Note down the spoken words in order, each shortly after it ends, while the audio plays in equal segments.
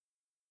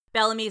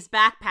Bellamy's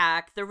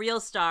backpack, the real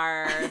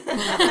star of the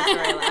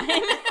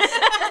storyline.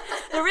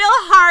 The real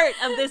heart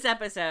of this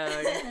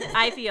episode,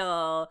 I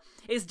feel,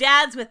 is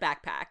dads with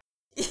backpack.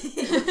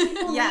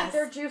 People need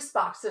their juice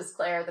boxes,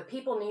 Claire. The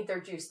people need their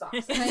juice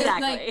boxes.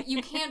 Exactly. Like,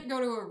 you can't go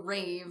to a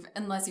rave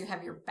unless you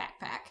have your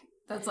backpack.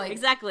 That's like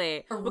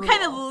exactly. What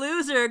kind of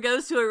loser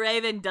goes to a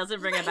rave and doesn't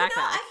bring a backpack?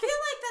 I feel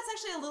like that's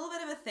actually a little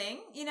bit of a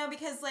thing,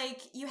 because like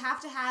you have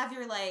to have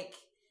your like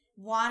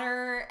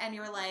water and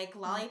your like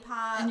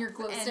lollipop and your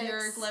glow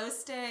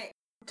stick.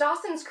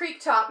 Dawson's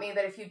Creek taught me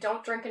that if you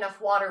don't drink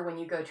enough water when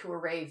you go to a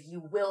rave, you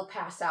will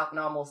pass out and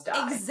almost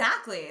die.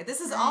 Exactly.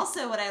 This is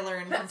also what I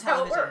learned from That's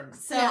how it television.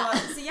 works.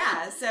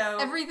 So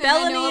everything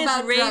Bellamy I know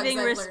about is raving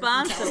drugs,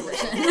 responsibly.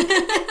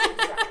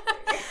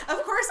 Exactly.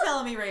 Of course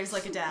Bellamy raves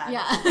like a dad.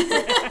 Yeah.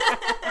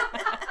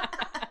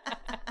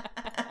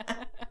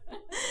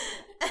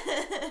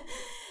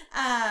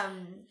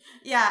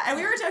 And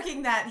we were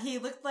joking that he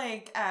looked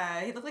like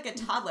a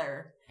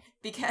toddler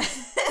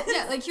because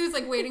like he was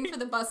like waiting for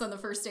the bus on the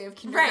first day of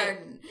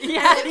kindergarten. Right.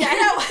 Yeah,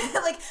 I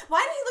know. Like,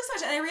 why did he look so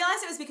much? And I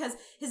realized it was because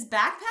his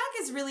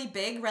backpack is really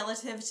big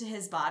relative to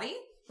his body.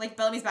 Like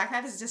Bellamy's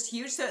backpack is just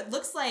huge, so it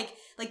looks like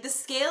the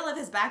scale of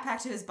his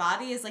backpack to his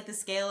body is like the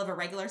scale of a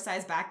regular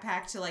size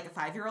backpack to like a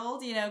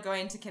 5-year-old,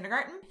 going to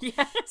kindergarten.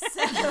 Yes.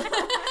 So.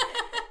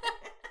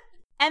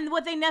 And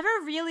what they never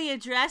really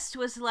addressed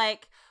was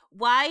like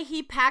why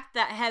he packed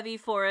that heavy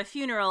for a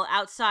funeral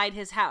outside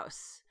his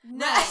house.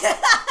 No.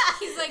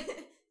 He's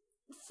like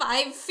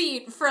 5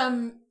 feet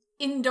from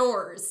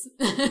indoors.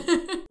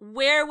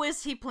 Where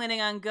was he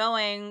planning on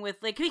going with,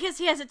 like, because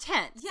he has a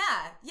tent.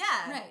 Yeah.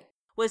 Right.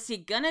 Was he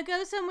gonna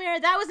go somewhere?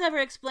 That was never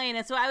explained.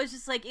 And so I was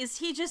just like, is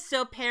he just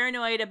so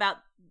paranoid about,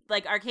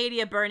 like,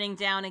 Arcadia burning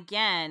down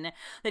again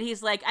that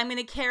he's like, I'm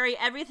gonna carry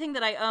everything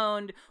that I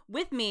owned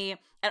with me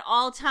at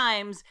all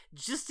times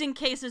just in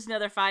case there's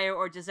another fire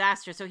or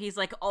disaster. So he's,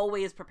 like,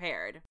 always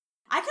prepared.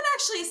 I can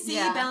actually see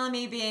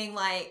Bellamy being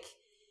like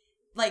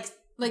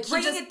he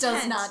just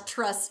does not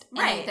trust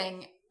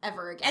anything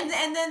ever again.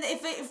 And then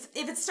if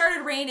it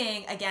started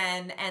raining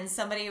again and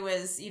somebody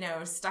was,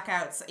 stuck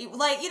out,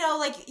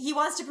 like he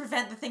wants to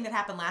prevent the thing that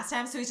happened last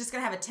time, so he's just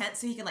going to have a tent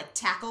so he can like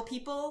tackle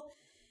people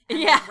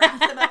and wrap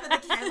them up in the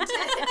camp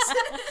tent.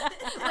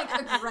 Like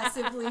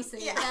aggressively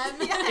save them.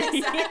 Yeah,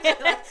 exactly.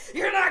 Like,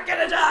 you're not going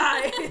to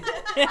die.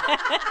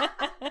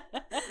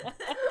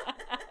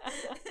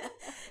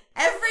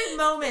 Every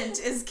moment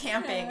is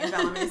camping in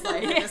Bellamy's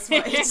life at this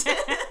point.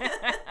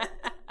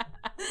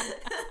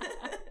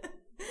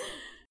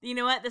 You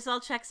know what? This all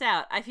checks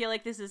out. I feel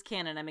like this is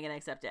canon. I'm going to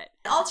accept it.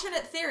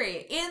 Alternate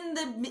theory. In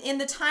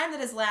the time that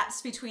has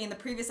lapsed between the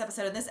previous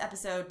episode and this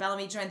episode,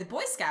 Bellamy joined the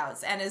Boy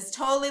Scouts and is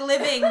totally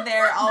living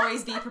their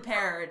always be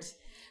prepared.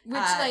 Which,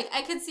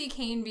 I could see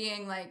Kane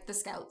being, like, the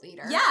scout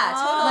leader. Yeah,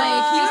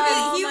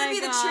 totally. He would be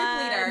the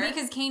troop leader.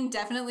 Because Kane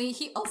definitely,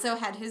 he also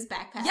had his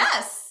backpack.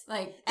 Yes.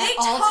 Like, they at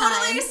all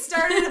totally times.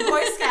 started a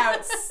Boy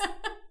Scouts,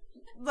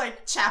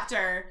 like,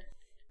 chapter.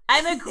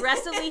 I'm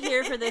aggressively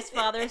here for this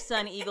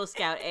father-son Eagle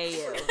Scout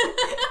AU.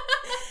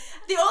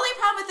 The only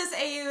problem with this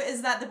AU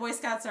is that the Boy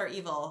Scouts are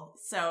evil.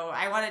 So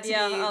I want it to be...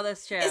 Yeah, oh,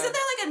 that's true. Isn't there,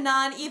 like, a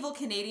non-evil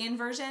Canadian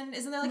version?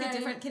 Isn't there, like, a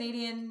different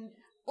Canadian...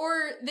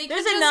 Or they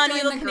There's could a just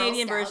non-evil join the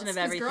Canadian Girl version of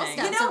Scouts, 'cause Girl everything.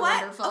 Scouts You know are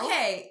what? wonderful.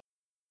 Okay.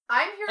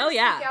 I'm here to speak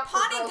out for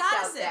Pawnee Girl Scout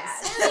goddesses.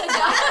 dads. There you go.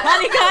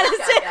 Pawnee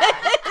goddesses.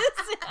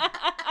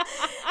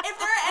 If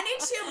there are any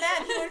two men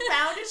who would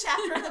found a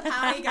chapter of the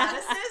Pawnee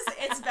Goddesses,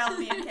 it's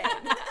Bellamy and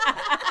Kane.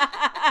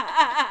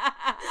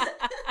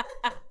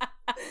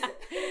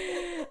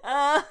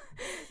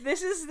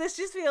 This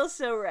just feels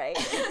so right.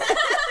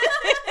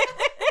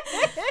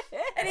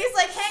 And he's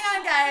like, hang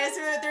on, guys.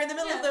 They're in the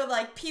middle of the,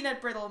 like,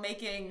 peanut brittle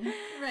making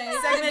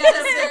segment. You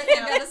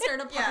gotta start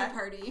a puppy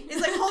party.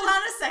 He's like, hold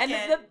on a second.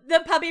 And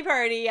the puppy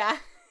party, yeah.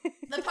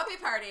 The puppy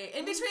party.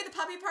 In between the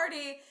puppy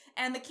party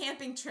and the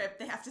camping trip,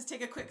 they have to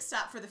take a quick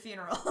stop for the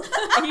funeral.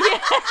 Yeah.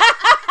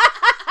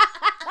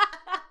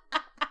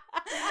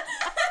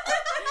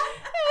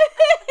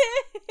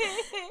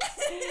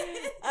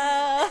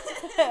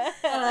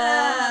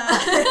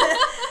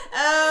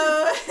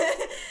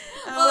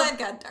 Well, that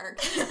got dark.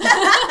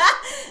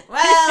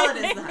 Well, it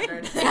is the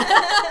 100.